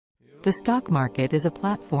The stock market is a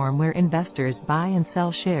platform where investors buy and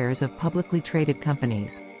sell shares of publicly traded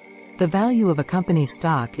companies. The value of a company's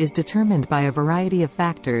stock is determined by a variety of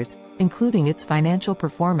factors, including its financial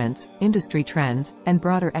performance, industry trends, and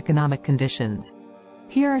broader economic conditions.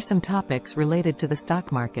 Here are some topics related to the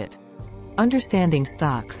stock market. Understanding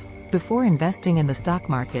stocks. Before investing in the stock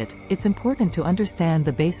market, it's important to understand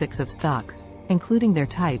the basics of stocks, including their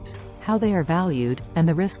types, how they are valued, and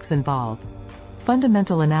the risks involved.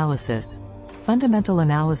 Fundamental analysis. Fundamental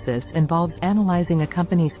analysis involves analyzing a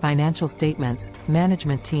company's financial statements,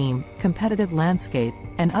 management team, competitive landscape,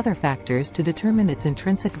 and other factors to determine its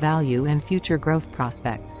intrinsic value and future growth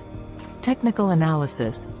prospects. Technical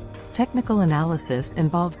analysis. Technical analysis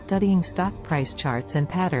involves studying stock price charts and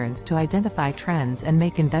patterns to identify trends and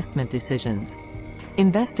make investment decisions.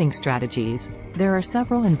 Investing strategies. There are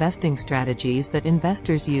several investing strategies that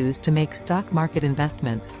investors use to make stock market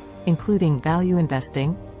investments, including value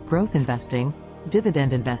investing, growth investing,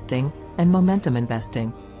 dividend investing, and momentum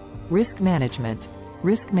investing. Risk management.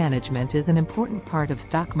 Risk management is an important part of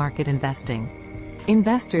stock market investing.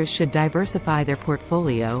 Investors should diversify their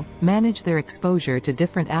portfolio, manage their exposure to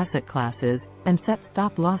different asset classes, and set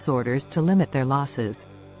stop-loss orders to limit their losses.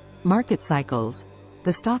 Market cycles.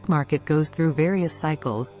 The stock market goes through various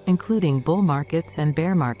cycles, including bull markets and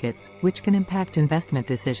bear markets, which can impact investment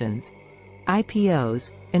decisions.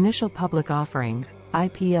 IPOs, initial public offerings,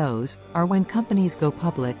 IPOs, are when companies go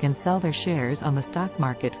public and sell their shares on the stock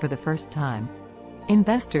market for the first time.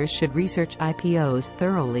 Investors should research IPOs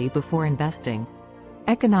thoroughly before investing.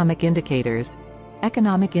 Economic indicators.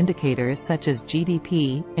 Economic indicators such as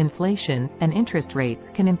GDP, inflation, and interest rates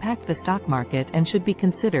can impact the stock market and should be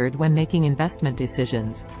considered when making investment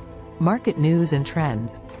decisions. Market news and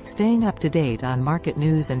trends. Staying up to date on market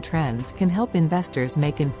news and trends can help investors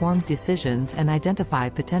make informed decisions and identify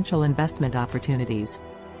potential investment opportunities.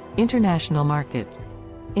 International markets.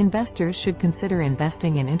 Investors should consider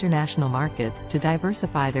investing in international markets to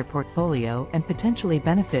diversify their portfolio and potentially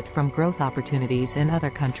benefit from growth opportunities in other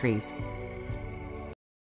countries.